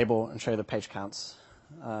raw table and show the page counts.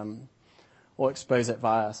 Or expose it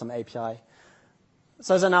via some API.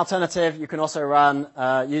 So as an alternative, you can also run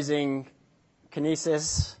using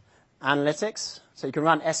Kinesis Analytics. So you can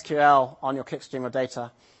run SQL on your clickstream of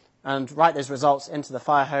data and write those results into the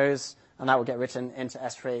Firehose, and that will get written into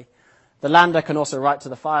S3. The Lambda can also write to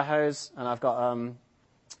the Firehose, and I've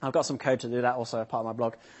got some code to do that also, part of my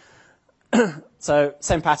blog. So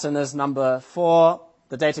same pattern as number 4.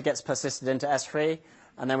 The data gets persisted into S3.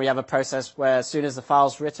 And then we have a process where as soon as the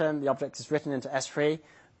file's written, the object is written into S3,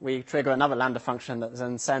 we trigger another Lambda function that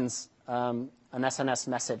then sends an SNS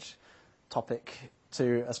message topic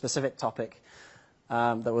to a specific topic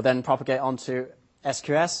that will then propagate onto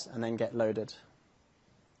SQS and then get loaded.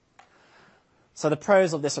 So the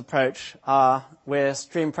pros of this approach are we're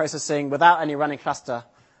stream processing without any running cluster.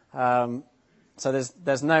 So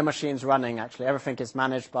there's no machines running, actually. Everything is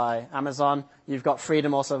managed by Amazon. You've got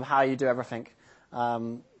freedom also of how you do everything.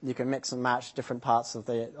 You can mix and match different parts of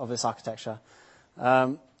this architecture.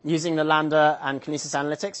 Using the Lambda and Kinesis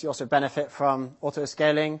Analytics, you also benefit from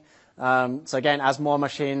auto-scaling. So again, as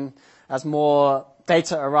more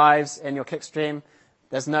data arrives in your clickstream,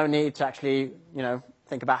 there's no need to actually,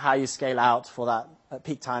 think about how you scale out for that at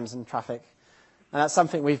peak times in traffic. And that's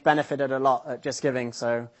something we've benefited a lot at JustGiving.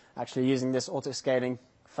 So actually using this auto-scaling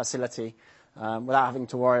facility without having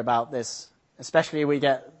to worry about this, especially we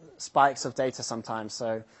get spikes of data sometimes.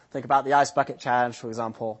 So think about the Ice Bucket Challenge, for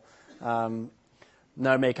example.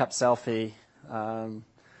 no makeup selfie.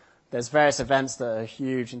 There's various events that are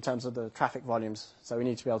huge in terms of the traffic volumes, so we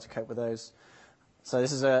need to be able to cope with those. So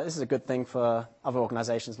this is a good thing for other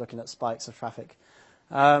organizations looking at spikes of traffic.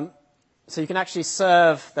 So you can actually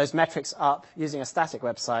serve those metrics up using a static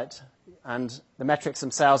website, and the metrics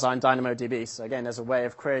themselves are in DynamoDB. So again, there's a way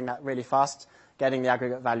of querying that really fast, getting the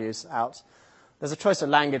aggregate values out. There's a choice of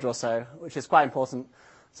language also, which is quite important.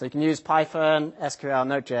 So you can use Python, SQL,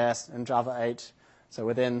 Node.js, and Java 8, so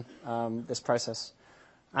within this process.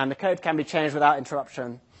 And the code can be changed without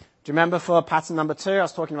interruption. Do you remember for pattern number 2, I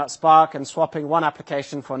was talking about Spark and swapping one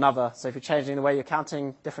application for another. So if you're changing the way you're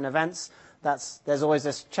counting different events, there's always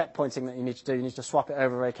this checkpointing that you need to do. You need to swap it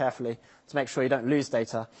over very carefully to make sure you don't lose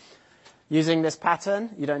data. Using this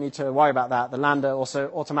pattern, you don't need to worry about that. The Lambda also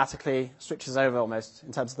automatically switches over almost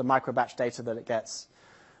in terms of the micro-batch data that it gets.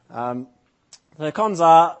 The cons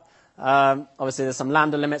are, obviously there's some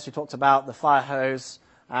Lambda limits we talked about, the fire hose,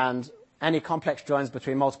 and any complex joins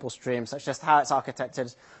between multiple streams. That's just how it's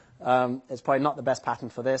architected. It's probably not the best pattern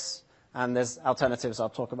for this, and there's alternatives I'll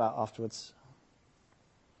talk about afterwards.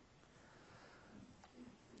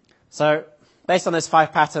 So based on those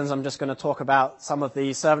 5 patterns, I'm just going to talk about some of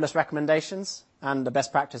the serverless recommendations and the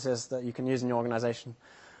best practices that you can use in your organization.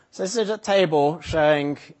 So this is a table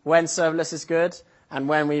showing when serverless is good and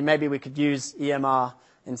when maybe we could use EMR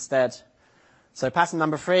instead. So pattern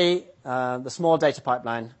number 3, the small data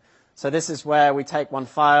pipeline. So this is where we take one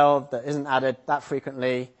file that isn't added that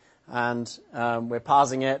frequently, and we're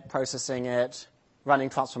parsing it, processing it, running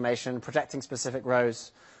transformation, projecting specific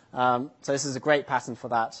rows. So this is a great pattern for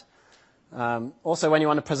that. Also, when you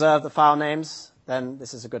want to preserve the file names, then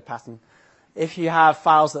this is a good pattern. If you have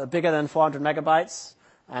files that are bigger than 400 megabytes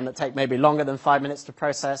and that take maybe longer than 5 minutes to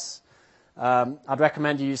process, I'd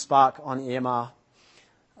recommend you use Spark on EMR.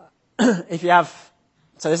 If you have,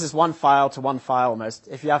 so this is one file to one file almost.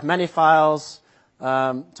 If you have many files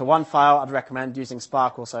to one file, I'd recommend using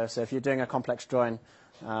Spark also. So if you're doing a complex join,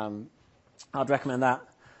 I'd recommend that.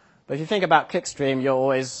 But if you think about Clickstream,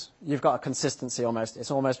 you've got a consistency almost. It's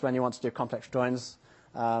almost when you want to do complex joins.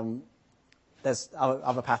 There's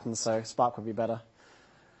other patterns, so Spark would be better.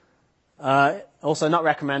 Also not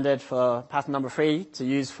recommended for pattern number 3 to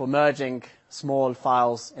use for merging small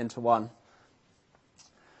files into one.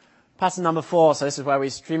 Pattern number 4, so this is where we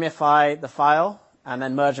streamify the file and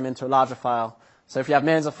then merge them into a larger file. So if you have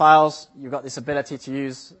millions of files, you've got this ability to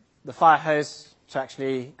use the Firehose to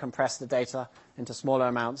actually compress the data into smaller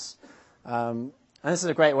amounts. And this is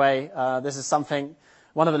a great way. This is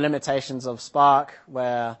one of the limitations of Spark,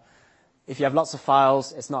 where if you have lots of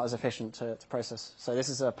files, it's not as efficient to process. So this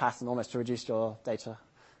is a pattern almost to reduce your data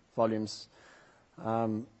volumes.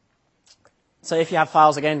 So if you have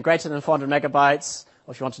files, again, greater than 400 megabytes,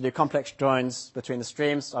 or if you want to do complex joins between the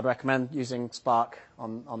streams, I'd recommend using Spark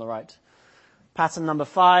on the right. Pattern number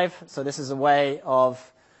 5, so this is a way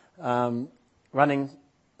of running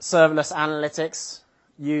serverless analytics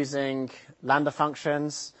using Lambda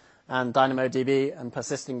functions and DynamoDB and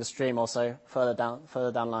persisting the stream also further down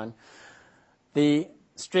the line. The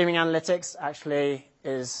streaming analytics actually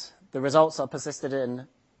is the results are persisted in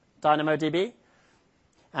DynamoDB,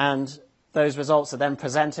 and those results are then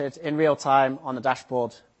presented in real time on the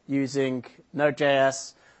dashboard using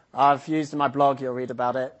Node.js. I've used in my blog, you'll read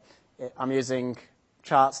about it. I'm using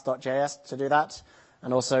charts.js to do that,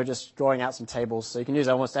 and also just drawing out some tables. So you can use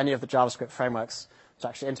almost any of the JavaScript frameworks to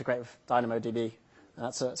actually integrate with DynamoDB. And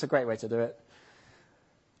it's a great way to do it.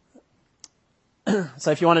 So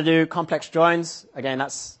if you want to do complex joins, again,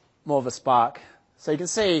 that's more of a Spark. So you can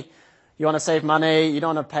see you want to save money, you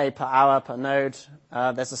don't want to pay per hour, per node.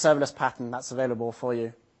 There's a serverless pattern that's available for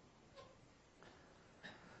you.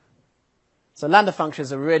 So Lambda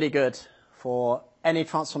functions are really good for any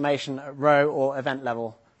transformation at row or event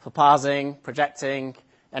level, for parsing, projecting,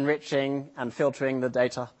 enriching, and filtering the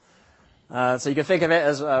data. So you can think of it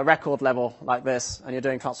as a record level like this, and you're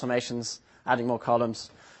doing transformations, adding more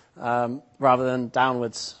columns, rather than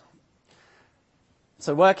downwards.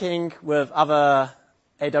 So working with other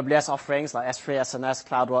AWS offerings like S3, SNS,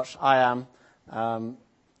 CloudWatch, IAM,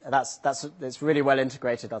 it's really well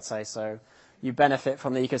integrated, I'd say. So you benefit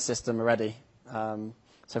from the ecosystem already.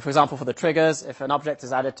 So for example, for the triggers, if an object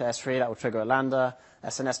is added to S3, that will trigger a Lambda.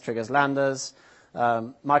 SNS triggers Lambdas.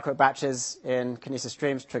 Micro batches in Kinesis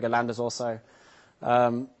Streams trigger Lambdas also.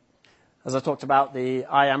 As I talked about, the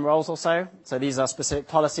IAM roles also. So these are specific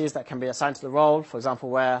policies that can be assigned to the role. For example,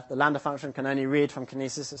 where the Lambda function can only read from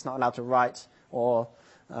Kinesis, it's not allowed to write, or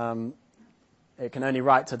it can only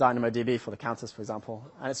write to DynamoDB for the counters, for example.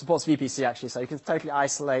 And it supports VPC, actually, so you can totally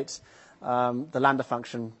isolate the Lambda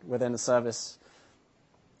function within the service.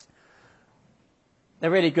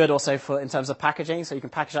 They're really good also in terms of packaging, so you can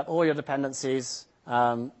package up all your dependencies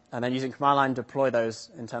and then using command line deploy those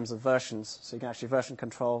in terms of versions. So you can actually version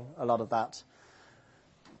control a lot of that.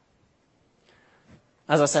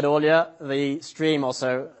 As I said earlier, the stream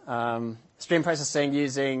also, stream processing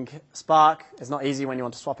using Spark is not easy when you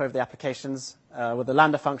want to swap over the applications. With the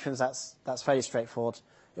Lambda functions, that's fairly straightforward.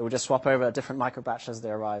 It will just swap over a different microbatch as they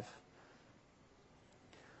arrive.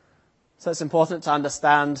 So it's important to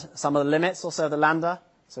understand some of the limits also of the Lambda.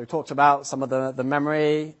 So we talked about some of the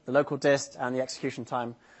memory, the local disk, and the execution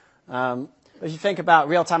time. If you think about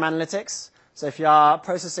real-time analytics, so if you are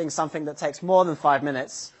processing something that takes more than 5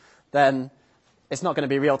 minutes, then it's not going to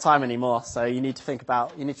be real-time anymore. So you need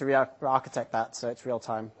to re-architect that so it's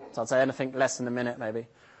real-time. So I'd say anything less than a minute, maybe.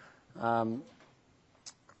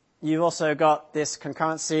 You've also got this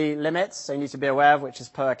concurrency limit, so you need to be aware of, which is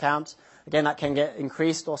per account. Again, that can get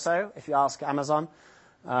increased also if you ask Amazon.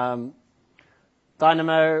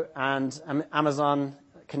 Dynamo and Amazon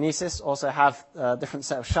Kinesis also have a different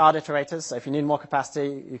set of shard iterators. So if you need more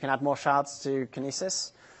capacity, you can add more shards to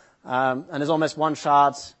Kinesis. And there's almost one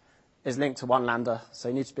shard is linked to one Lambda, so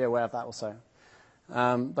you need to be aware of that also.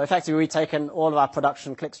 But effectively, we've taken all of our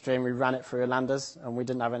production clickstream, we ran it through Lambdas, and we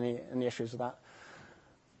didn't have any issues with that.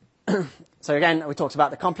 So again, we talked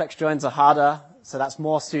about the complex joins are harder, so that's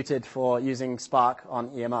more suited for using Spark on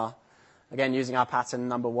EMR. Again, using our pattern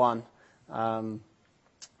number 1.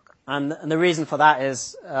 And the reason for that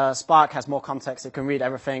is Spark has more context. It can read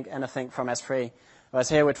anything from S3. Whereas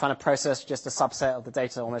here we're trying to process just a subset of the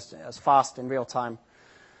data almost as fast in real time.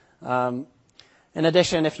 In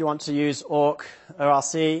addition, if you want to use ORC,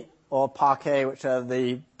 ORC, or Parquet, which are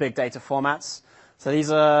the big data formats. So these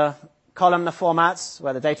are columnar formats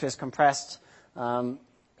where the data is compressed,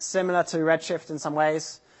 similar to Redshift in some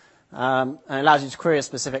ways, and it allows you to query a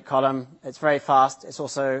specific column. It's very fast. It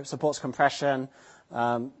also supports compression.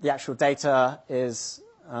 The actual data is,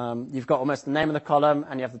 you've got almost the name of the column,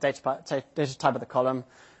 and you have the data type of the column,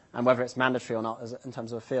 and whether it's mandatory or not in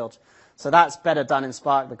terms of a field. So that's better done in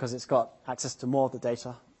Spark because it's got access to more of the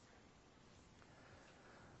data.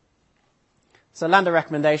 So Lambda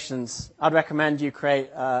recommendations. I'd recommend you create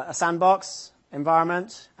a sandbox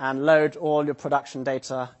environment and load all your production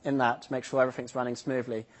data in that to make sure everything's running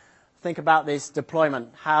smoothly. Think about this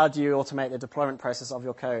deployment. How do you automate the deployment process of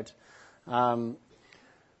your code?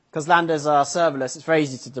 Because Lambdas are serverless, it's very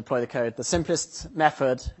easy to deploy the code. The simplest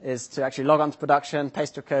method is to actually log on to production,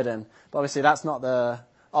 paste your code in. But obviously that's not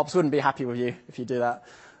Ops wouldn't be happy with you if you do that.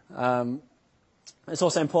 It's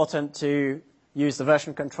also important to use the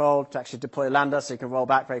version control to actually deploy Lambda so you can roll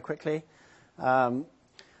back very quickly. And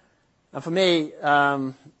for me,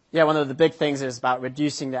 one of the big things is about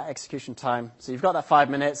reducing that execution time. So you've got that 5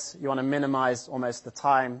 minutes. You want to minimize almost the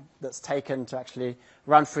time that's taken to actually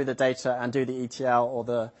run through the data and do the ETL or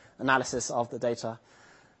the analysis of the data.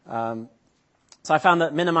 So I found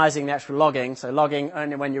that minimizing the actual logging, so logging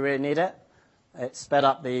only when you really need it, it sped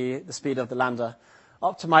up the speed of the Lambda.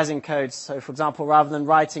 Optimizing codes, so for example, rather than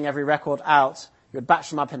writing every record out, you would batch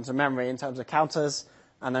them up into memory in terms of counters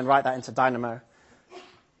and then write that into Dynamo.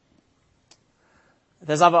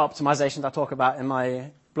 There's other optimizations I talk about in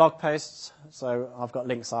my blog posts, so I've got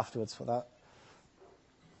links afterwards for that.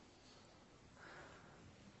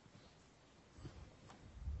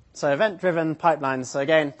 So event-driven pipelines. So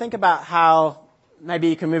again, think about how maybe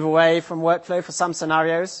you can move away from workflow for some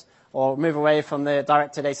scenarios or move away from the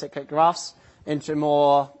directed acyclic graphs into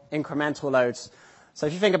more incremental loads. So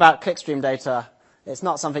if you think about clickstream data, it's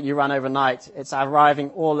not something you run overnight. It's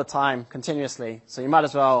arriving all the time, continuously. So you might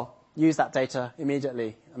as well use that data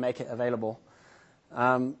immediately and make it available.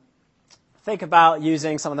 Think about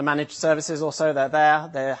using some of the managed services also. They're there.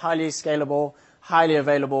 They're highly scalable, highly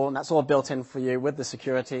available, and that's all built in for you with the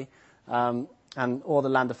security and all the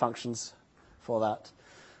Lambda functions for that.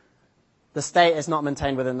 The state is not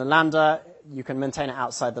maintained within the Lambda. You can maintain it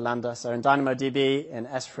outside the Lambda, so in DynamoDB, in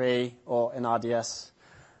S3, or in RDS.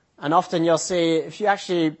 And often you'll see, if you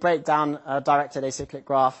actually break down a directed acyclic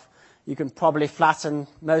graph, you can probably flatten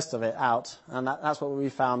most of it out. And that's what we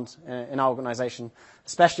found in our organization,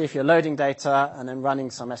 especially if you're loading data and then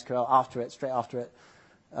running some SQL after it, straight after it.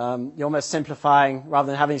 You're almost simplifying, rather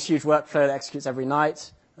than having this huge workflow that executes every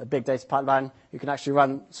night, a big data pipeline, you can actually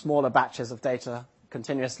run smaller batches of data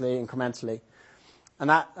continuously, incrementally. And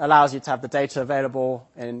that allows you to have the data available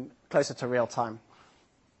in closer to real time.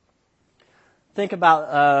 Think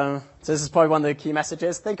about, so this is probably one of the key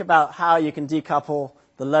messages, think about how you can decouple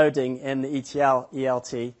the loading in the ETL,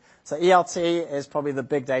 ELT. So ELT is probably the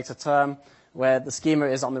big data term where the schema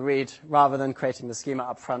is on the read rather than creating the schema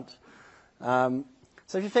up front. So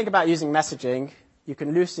if you think about using messaging, you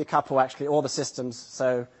can loosely couple actually all the systems.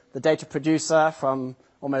 So the data producer from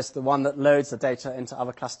almost the one that loads the data into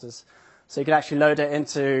other clusters. So you can actually load it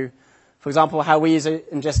into, for example, how we use it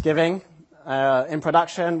in JustGiving. In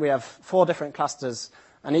production, we have 4 different clusters,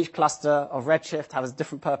 and each cluster of Redshift has a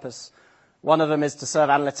different purpose. One of them is to serve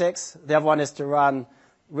analytics. The other one is to run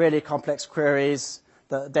really complex queries,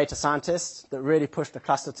 the data scientists that really push the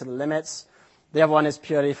cluster to the limits. The other one is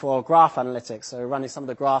purely for graph analytics, so running some of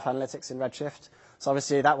the graph analytics in Redshift. So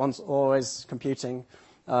obviously that one's always computing.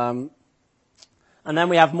 And then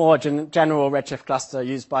we have more general Redshift cluster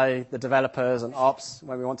used by the developers and ops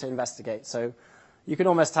when we want to investigate. So you can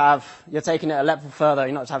almost have, you're taking it a level further.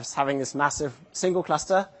 You're not just having this massive single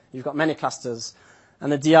cluster. You've got many clusters.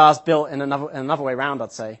 And the DR is built in another way around,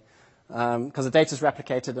 I'd say, because the data is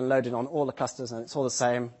replicated and loaded on all the clusters, and it's all the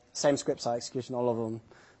same scripts are executing all of them.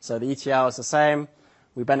 So the ETL is the same.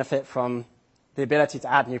 We benefit from the ability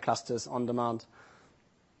to add new clusters on demand.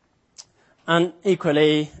 And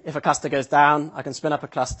equally, if a cluster goes down, I can spin up a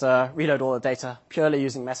cluster, reload all the data purely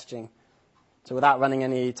using messaging, so without running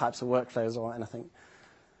any types of workflows or anything.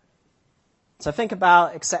 So think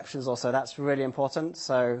about exceptions also. That's really important.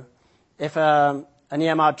 So if an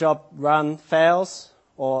EMR job run fails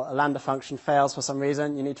or a Lambda function fails for some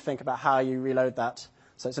reason, you need to think about how you reload that.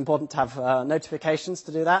 So it's important to have notifications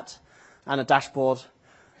to do that and a dashboard.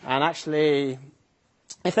 And actually,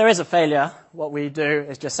 if there is a failure, what we do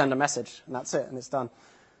is just send a message, and that's it, and it's done.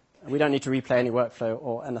 And we don't need to replay any workflow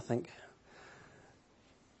or anything.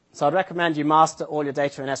 So I'd recommend you master all your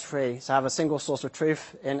data in S3. So have a single source of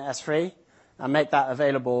truth in S3 and make that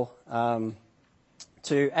available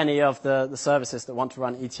to any of the services that want to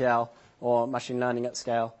run ETL or machine learning at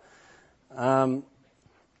scale. We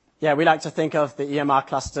like to think of the EMR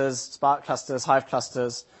clusters, Spark clusters, Hive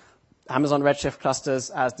clusters, Amazon Redshift clusters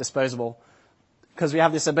as disposable, because we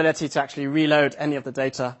have this ability to actually reload any of the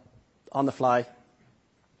data on the fly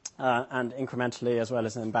and incrementally as well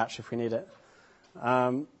as in batch if we need it.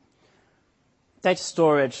 Data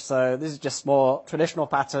storage, so this is just more traditional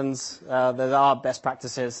patterns. There are best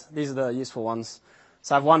practices. These are the useful ones.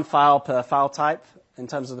 So I have one file per file type in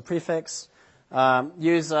terms of the prefix.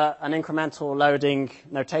 Use an incremental loading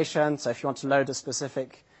notation. So if you want to load a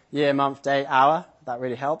specific year, month, day, hour, that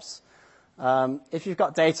really helps. If you've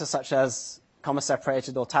got data such as comma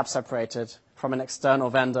separated or tab separated from an external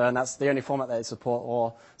vendor, and that's the only format that they support,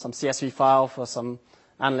 or some CSV file for some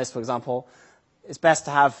analyst, for example, it's best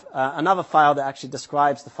to have another file that actually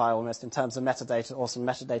describes the file almost in terms of metadata or some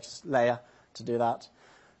metadata layer to do that.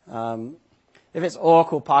 If it's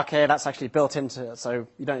Oracle Parquet, that's actually built into it, so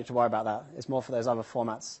you don't need to worry about that. It's more for those other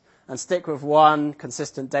formats. And stick with one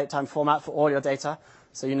consistent date-time format for all your data,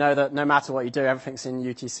 so you know that no matter what you do, everything's in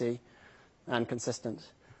UTC and consistent.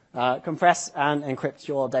 Compress and encrypt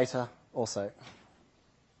your data also.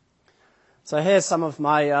 So here's some of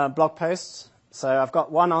my blog posts. So I've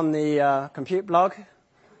got one on the compute blog,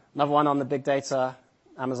 another one on the big data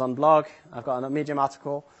Amazon blog. I've got a Medium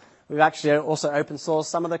article. We've actually also open sourced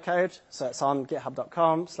some of the code, so it's on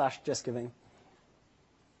github.com/justgiving.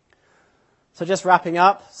 So just wrapping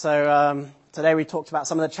up. So today we talked about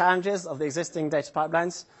some of the challenges of the existing data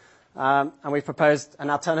pipelines, and we proposed an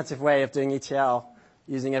alternative way of doing ETL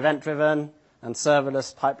using event-driven and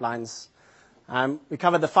serverless pipelines. We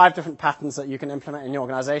covered the 5 different patterns that you can implement in your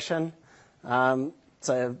organization. So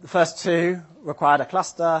the first 2 required a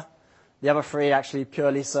cluster. The other 3 actually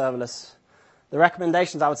purely serverless. The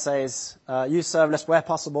recommendations I would say is use serverless where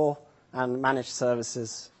possible and manage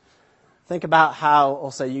services. Think about how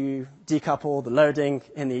also you decouple the loading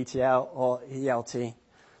in the ETL or ELT.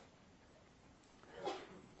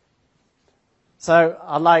 So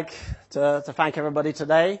I'd like to thank everybody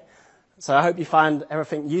today. So I hope you find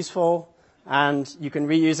everything useful and you can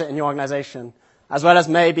reuse it in your organization, as well as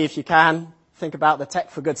maybe, if you can, think about the tech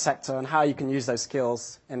for good sector and how you can use those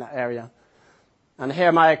skills in that area. And here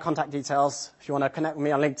are my contact details if you want to connect with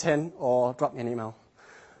me on LinkedIn or drop me an email.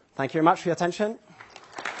 Thank you very much for your attention.